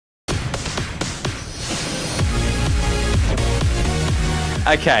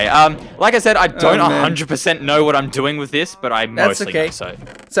Okay, like I said, I don't 100% know what I'm doing with this, but I mostly know so.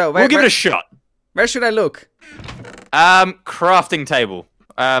 We'll give it a shot. Where should I look? Crafting table.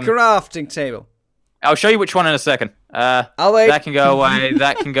 Crafting table. I'll show you which one in a second. I'll wait. That can go away,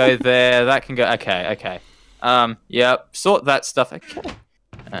 that can go there, that can go... Okay. Yep, sort that stuff. Okay.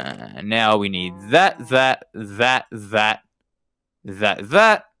 Now we need that,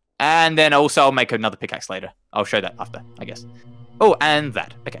 and then also I'll make another pickaxe later. I'll show that after, I guess. Oh, and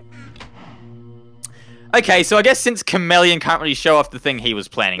that. Okay. Okay, so I guess since Kammellion can't really show off the thing he was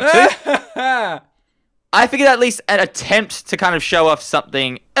planning to, I figured at least an attempt to kind of show off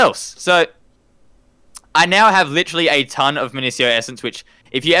something else. So, I now have literally a ton of Minicio Essence, which,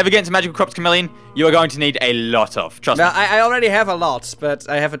 if you ever get into Magical Crops Kammellion, you are going to need a lot of. Trust me. I already have a lot, but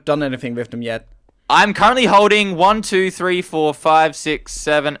I haven't done anything with them yet. I'm currently holding 1, 2, 3, 4, 5, 6,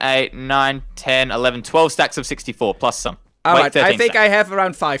 7, 8, 9, 10, 11, 12 stacks of 64, plus some. Alright, I think I have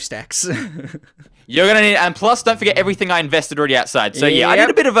around 5 stacks. You're gonna need, and plus, don't forget everything I invested already outside. So yeah, I need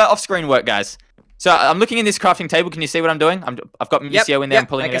a bit of off-screen work, guys. So I'm looking in this crafting table. Can you see what I'm doing? I've got Minicio in there. I'm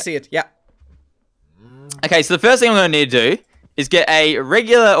pulling it. I can see it. Yeah. Okay, so the first thing I'm gonna need to do is get a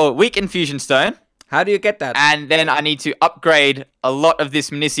regular or weak infusion stone. How do you get that? And then I need to upgrade a lot of this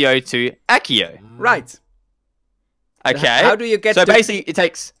Minicio to Accio. Right. Okay. How do you get? So basically, it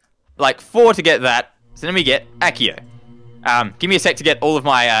takes like 4 to get that. So then we get Accio. Give me a sec to get all of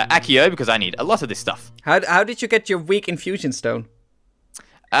my Accio because I need a lot of this stuff. How did you get your weak infusion stone?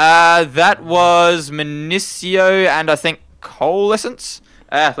 That was Minicio and I think coal essence.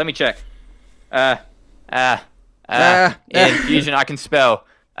 Let me check. Infusion I can spell.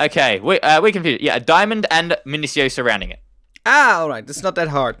 Okay, weak infusion. Yeah, a diamond and Minicio surrounding it. Ah, alright, that's not that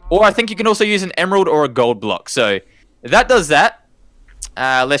hard. Or I think you can also use an emerald or a gold block. So that does that.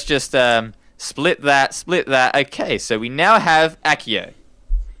 Let's just split that. Okay, so we now have Accio.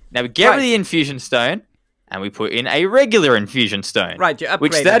 Now we get rid of the infusion stone, and we put in a regular infusion stone. Right, you upgraded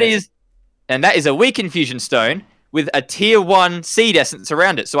which that is, and that is a weak infusion stone with a tier 1 seed essence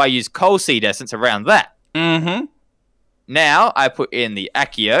around it. So I use coal seed essence around that. Mm-hmm. Now I put in the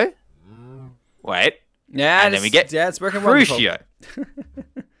Accio. Wait. Yeah, and then we get it's working Crucio.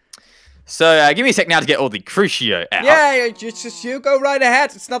 So give me a sec now to get all the Crucio out. Yeah, you go right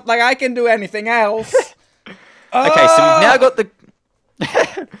ahead. It's not like I can do anything else. Okay, so we've now got the...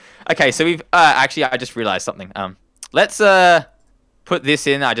 Okay, so we've... actually, I just realized something. Let's put this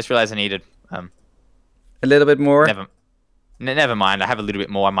in. I just realized I needed... a little bit more? Never mind. I have a little bit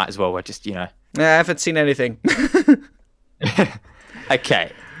more. I might as well. Just, you know... I haven't seen anything.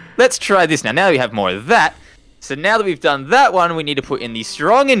 Okay, let's try this now. Now that we have more of that... So now that we've done that one, we need to put in the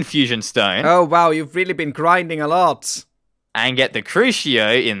strong infusion stone. Oh, wow. You've really been grinding a lot. And get the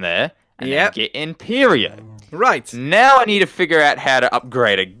Crucio in there. And then get Imperio. Right. Now I need to figure out how to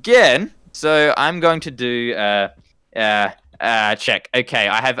upgrade again. So I'm going to do check. Okay,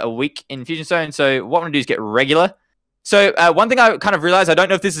 I have a weak infusion stone. So what I'm going to do is get regular. So one thing I kind of realized, I don't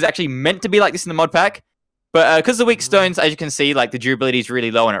know if this is actually meant to be like this in the mod pack. But because the weak stones, as you can see, like the durability is really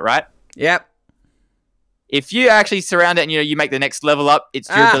low on it, right? Yep. If you actually surround it and you make the next level up, its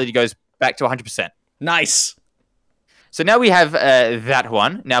durability goes back to 100%. Nice. So now we have that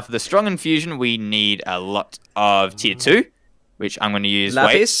one. Now for the strong infusion, we need a lot of tier 2, which I'm going to use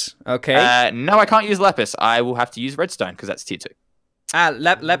lapis. Okay. No, I can't use lapis. I will have to use redstone because that's tier 2.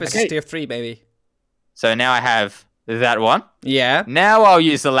 Lapis is tier 3, baby. So now I have that one. Yeah. Now I'll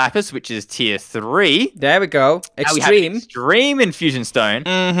use the lapis, which is tier 3. There we go. Extreme. Extreme infusion stone.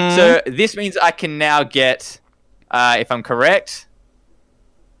 Mm-hmm. So this means I can now get, if I'm correct,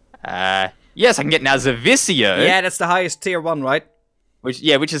 yes, I can get now Zavicio. Yeah, that's the highest tier 1, right? Which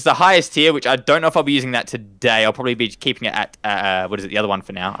is the highest tier, which I don't know if I'll be using that today. I'll probably be keeping it at, what is it, the other one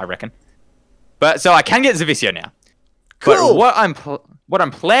for now, I reckon. But, so I can get Zavicio now. Cool. But what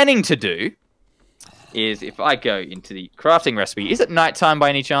I'm planning to do is if I go into the crafting recipe, is it nighttime by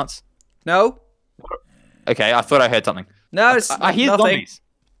any chance? No. Okay, I thought I heard something. No, it's I hear nothing. zombies.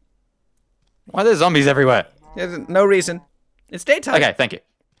 Why are there zombies everywhere? There's no reason. It's daytime. Okay, thank you.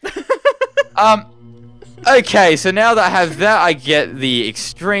 Okay, so now that I have that, I get the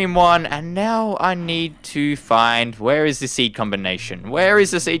extreme one, and now I need to find where is the seed combination? Where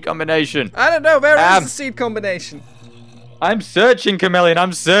is the seed combination? I don't know. Where is the seed combination? I'm searching, Kammellion.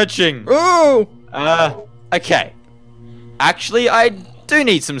 I'm searching. Ooh. Okay. Actually, I do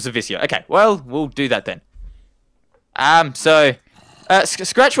need some Zavicio. Okay, well, we'll do that then. So,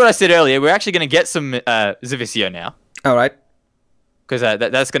 scratch what I said earlier. We're actually going to get some Zavicio now. All right. Because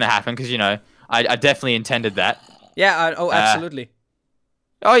that's going to happen, because, you know, I definitely intended that. Yeah, absolutely.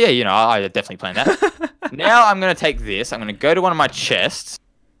 Oh, yeah, you know, I definitely planned that. Now I'm going to take this. I'm going to go to one of my chests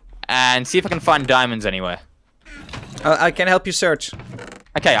and see if I can find diamonds anywhere. I can help you search.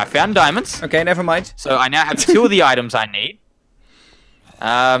 Okay, I found diamonds. Okay, never mind. So I now have 2 of the items I need.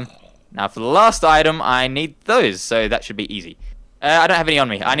 Now for the last item, I need those. So that should be easy. I don't have any on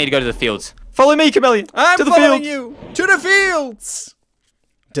me. I need to go to the fields. Follow me, Kammellion. I'm to the following fields. you. To the fields.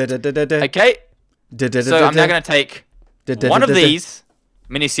 Okay. So I'm now going to take one of these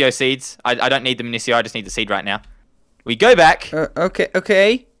Minicio seeds. I don't need the Minicio. I just need the seed right now. We go back.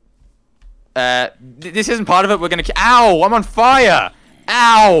 Okay. This isn't part of it. We're going to... Ow! I'm on fire!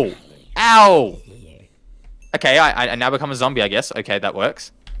 Ow! Ow! Okay, I now become a zombie, I guess. Okay, that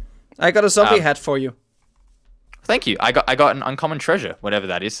works. I got a zombie hat for you. Thank you. I got an uncommon treasure, whatever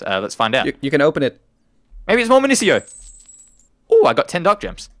that is. Let's find out. You can open it. Maybe it's more Minicio. Oh, I got 10 dark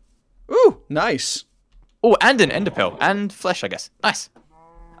gems. Ooh, nice. Oh, and an ender pearl. And flesh, I guess. Nice.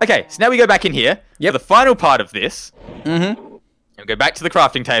 Okay, so now we go back in here. Yep. For the final part of this. Mm-hmm. And we go back to the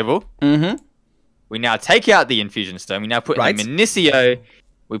crafting table. Mm-hmm. We now take out the infusion stone. We now put in the Minicio.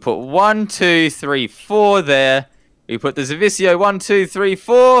 We put 1, 2, 3, 4 there. We put the Zavicio. 1, 2, 3,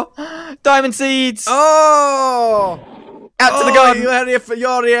 4. Diamond seeds. Oh! Out to the garden. You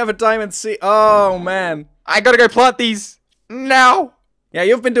already have a diamond seed. Oh, man. I gotta go plant these now. Yeah,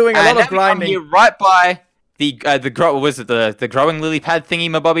 you've been doing a lot of grinding. Here right by the growing lily pad thingy,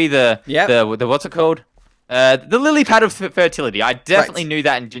 my bobby. The what's it called? The lily pad of fertility. I definitely knew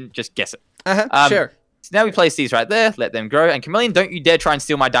that and didn't just guess it. Sure. So now we place these right there. Let them grow. And Kammellion, don't you dare try and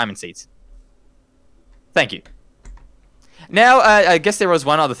steal my diamond seeds. Thank you. Now, I guess there was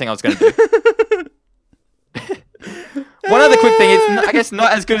one other thing I was going to do. One other quick thing. It's, I guess,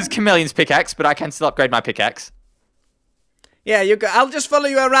 not as good as Kammellion's pickaxe, but I can still upgrade my pickaxe. Yeah, I'll just follow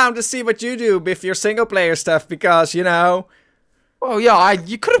you around to see what you do with your single player stuff because, you know... Well, yeah,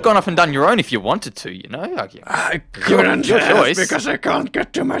 you could have gone off and done your own if you wanted to, you know? I couldn't your choice. Because I can't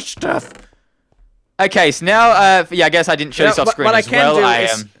get too much stuff. Okay, so now, yeah, I guess I didn't show this off screen as well.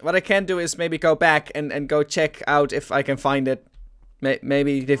 What I can do is maybe go back and go check out if I can find it.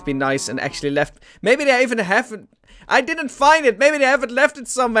 Maybe they've been nice and actually left... Maybe they even haven't... I didn't find it. Maybe they haven't left it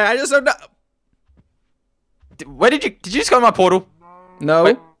somewhere. I just don't know. Where did you just go to my portal? No.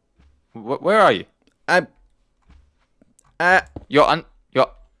 Wait, where are you? You're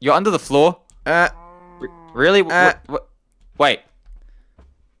under the floor? Really? Wait.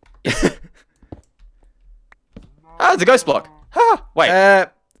 Ah, it's a ghost block. Wait. I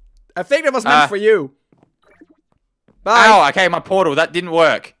think that was meant for you. Bye. Ow, okay, my portal, that didn't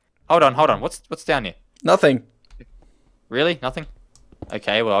work. Hold on. What's down here? Nothing. Really? Nothing?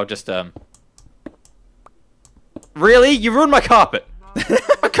 Okay, well, I'll just, Really? You ruined my carpet.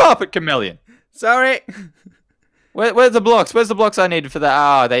 My carpet, Kammellion. Sorry. Where's the blocks? Where's the blocks I needed for that?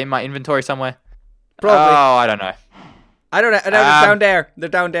 Ah, are they in my inventory somewhere? Probably. Oh, I don't know. I don't know. They're down there. They're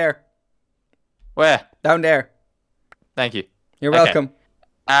down there. Where? Down there. Thank you. You're welcome.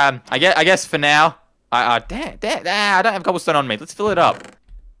 I guess for now, I don't have cobblestone on me. Let's fill it up.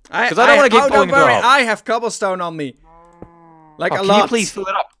 Because I don't want to keep falling into a hole. I have cobblestone on me. Like a lot. Can you please fill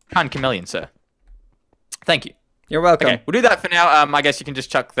it up? Kammellion, sir. Thank you. You're welcome. Okay, we'll do that for now. I guess you can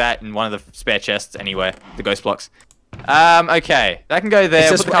just chuck that in one of the spare chests anywhere. The ghost blocks. Okay, that can go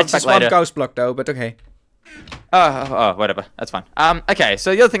there. It's just one ghost block though, but okay. Oh, whatever. That's fine. Okay,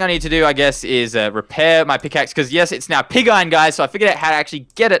 so the other thing I need to do, I guess, is repair my pickaxe. Because, yes, it's now pig iron, guys. So I figured out how to actually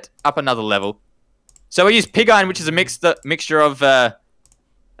get it up another level. So I use pig iron, which is a mixture of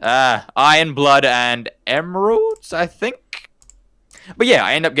iron, blood, and emeralds, I think. But, yeah,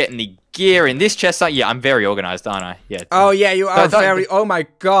 I end up getting the gear in this chest. Yeah, I'm very organized, aren't I? Yeah. Oh, yeah, you are very... Oh, my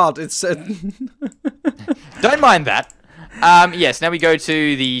God. It's... Don't mind that. Yes, now we go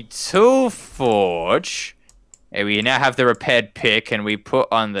to the tool forge. And we now have the repaired pick, and we put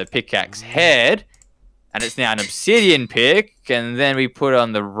on the pickaxe head. And it's now an obsidian pick, and then we put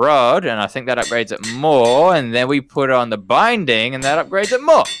on the rod, and I think that upgrades it more. And then we put on the binding, and that upgrades it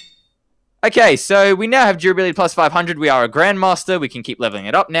more. Okay, so we now have durability plus 500. We are a grandmaster. We can keep leveling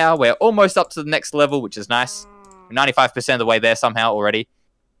it up now. We're almost up to the next level, which is nice. We're 95% of the way there somehow already.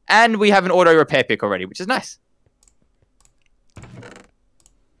 And we have an auto repair pick already, which is nice.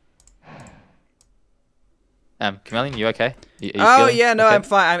 Kammellion, you okay? Oh, yeah, no, okay? I'm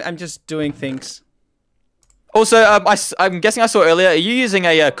fine. I'm just doing things. Also, I'm guessing I saw earlier, are you using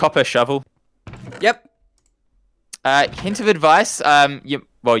a copper shovel? Yep. Hint of advice,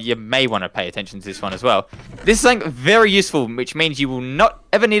 you may want to pay attention to this one as well. This is something very useful, which means you will not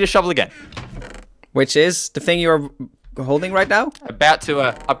ever need a shovel again. Which is the thing you're holding right now? About to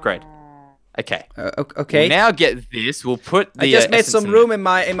upgrade. Okay. Okay. We'll now get this. We'll put the. I just made some room in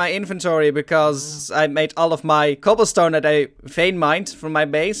my inventory because I made all of my cobblestone that I vein mined from my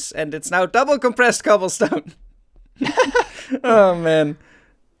base, and it's now double compressed cobblestone. Oh man.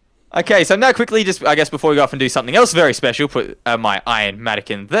 Okay, so now quickly, just I guess before we go off and do something else very special, put my iron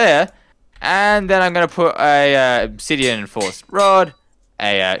mattock in there, and then I'm gonna put a obsidian enforced rod,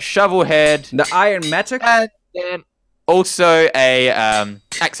 a shovel head, The iron mattock. and then also a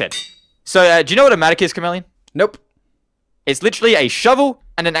axe head. So do you know what a mattock is, Kammellion? Nope. It's literally a shovel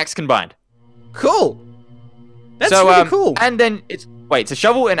and an axe combined. Cool. That's really cool. And then it's a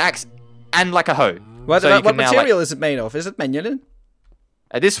shovel, an axe, and like a hoe. What So you can now, material is it made of? Is it manulin?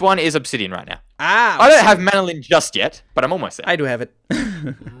 This one is obsidian right now. Ah. I don't have manolin just yet, but I'm almost there. I do have it.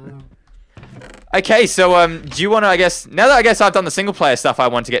 Okay, so do you want to? I guess now that I've done the single player stuff I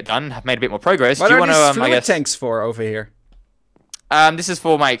want to get done, I've made a bit more progress. What do you are want these to? fluid tanks for over here? This is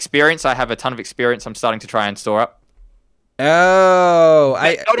for my experience. I have a ton of experience. I'm starting to try and store up. Oh,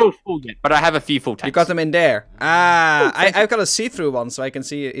 Not all full yet, but I have a few full tanks. You got them in there. Ah, I've got a see-through one, so I can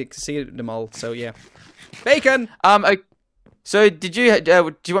see them all. So yeah. Bacon. So did you?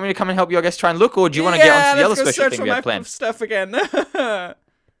 Do you want me to come and help you? I guess try and look, or do you want to get onto the other special thing we have planned? Stuff again.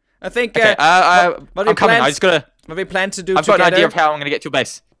 I think. Okay. I'm coming. I just gotta. What we plan to do I've got an idea of how I'm gonna get to your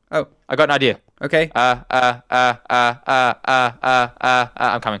base. Oh. I got an idea. Okay. I'm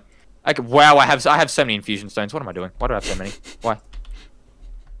coming. Okay. Wow. I have so many infusion stones. What am I doing? Why do I have so many? Why?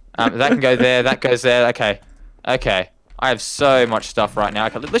 That can go there. That goes there. Okay. Okay. I have so much stuff right now.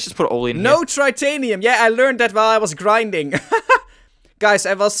 Okay, let's just put it all in No here. tritanium. Yeah, I learned that while I was grinding. Guys,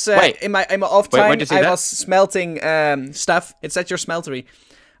 I was in my off time. I was smelting stuff. It's at your smeltery.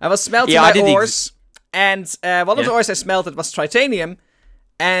 I was smelting my ores, and one of the ores I smelted was tritanium,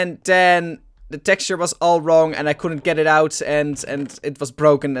 and then the texture was all wrong, and I couldn't get it out, and it was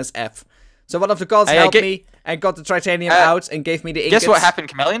broken as F. So one of the gods helped me and got the tritanium out and gave me the ingots. Guess what happened,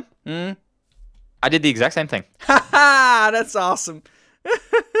 Kammellion? I did the exact same thing. Haha, that's awesome.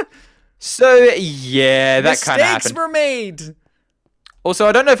 So, yeah, that kind of happened. Mistakes were made. Also,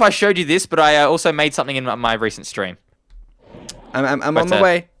 I don't know if I showed you this, but I also made something in my recent stream. I'm on my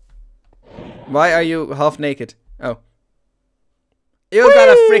way. Why are you half naked? Oh. You got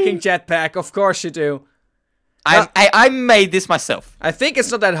a freaking jetpack. Of course you do. I made this myself. I think it's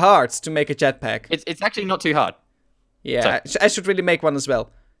not that hard to make a jetpack. It's actually not too hard. Yeah, I should really make one as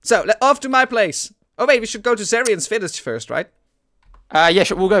well. So, off to my place. Oh wait, we should go to Zarian's village first, right? Yeah,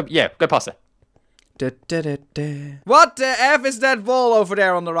 sure, we'll go, go past it. What the F is that wall over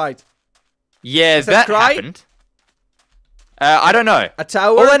there on the right? Yeah, that happened. I don't know. A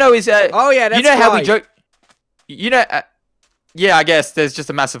tower? All I know is, oh yeah, that's you know how we joke, you know, yeah, I guess there's just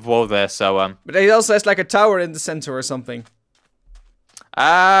a massive wall there, so, But it also has like a tower in the center or something.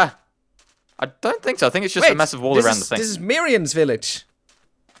 I don't think so. I think it's just a massive wall around the thing. This is Miriam's village.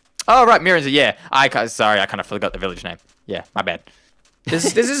 Oh, right, Mirrors, yeah. Sorry, I kind of forgot the village name. Yeah, my bad.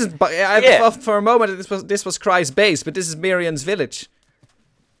 This isn't. I thought for a moment this was Cry's base, but this is Miriam's village.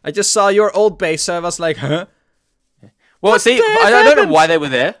 I just saw your old base, so I was like, huh? Well, see, I don't know why they were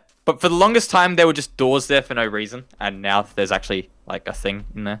there, but for the longest time there were just doors there for no reason, and now there's actually like a thing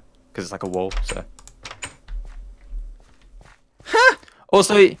in there because it's like a wall. So. Huh?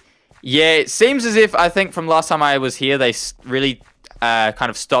 Also, yeah, it seems as if I think from last time I was here, they really kind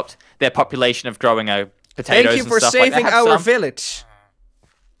of stopped their population of growing potatoes. Thank you for saving our village.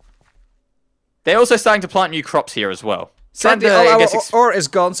 They're also starting to plant new crops here as well. Sadly, all our ore is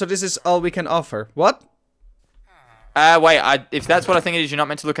gone, so this is all we can offer. What? Wait, if that's what I think it is, you're not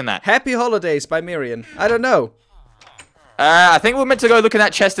meant to look in that. Happy Holidays by Miriam. I don't know. I think we're meant to go look in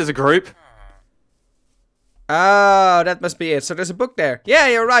that chest as a group. Oh, that must be it. So there's a book there. Yeah,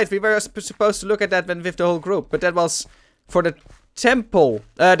 you're right. We were supposed to look at that with the whole group, but that was for the temple,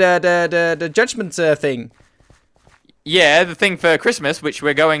 the judgment thing. Yeah, the thing for Christmas, which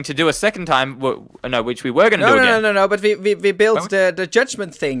we're going to do a second time. No, which we were going to do again. No. But we built the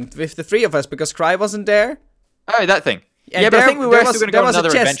judgment thing with the three of us because Cry wasn't there. Oh, that thing. And yeah, but I think we were still going to go on another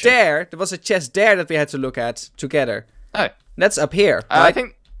adventure. There was a chest there that we had to look at together. Oh. That's up here. Right? I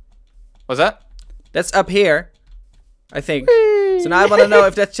think. Was that? That's up here. I think. Whee! So now I want to know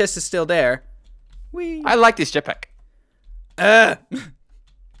if that chest is still there. Whee! I like this jetpack. The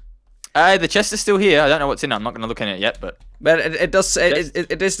chest is still here. I don't know what's in it. I'm not going to look in it yet, but it does.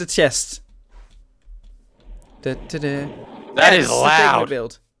 It is the chest. That is loud.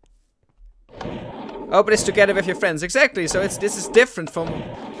 Build. Open this together with your friends. Exactly. So this is different from.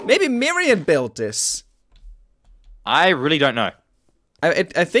 Maybe Miriam built this. I really don't know. I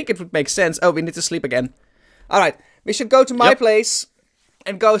think it would make sense. Oh, we need to sleep again. All right, we should go to my place.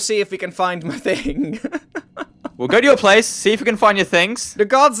 and go see if we can find my thing. We'll go to your place, see if we can find your things. The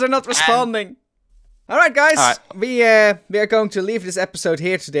gods are not responding. Alright, guys. All right. We are going to leave this episode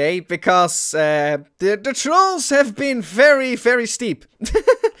here today because the trolls have been very, very steep.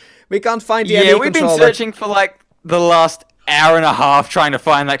 We can't find the enemy controller. We've been searching for like the last hour and a half trying to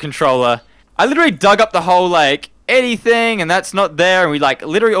find that controller. I literally dug up the whole like Eddie thing, and that's not there, and we like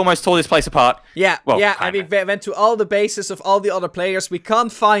literally almost tore this place apart. Yeah, and we went to all the bases of all the other players. We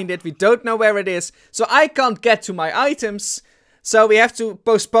can't find it. We don't know where it is, so I can't get to my items. So we have to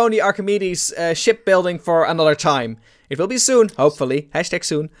postpone the Archimedes shipbuilding for another time. It will be soon, hopefully. Hashtag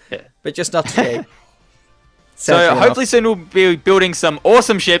soon, but just not today. So hopefully soon we'll be building some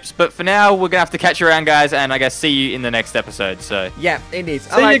awesome ships, but for now we're gonna have to catch you around, guys, and I guess see you in the next episode. So yeah, indeed.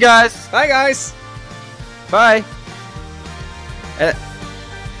 See you guys. Bye, guys. Bye. Look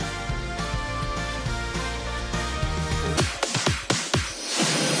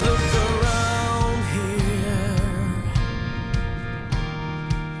around here,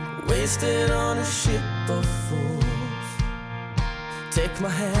 wasted on a ship of fools. Take my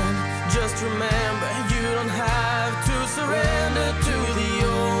hand, just remember you don't have to surrender.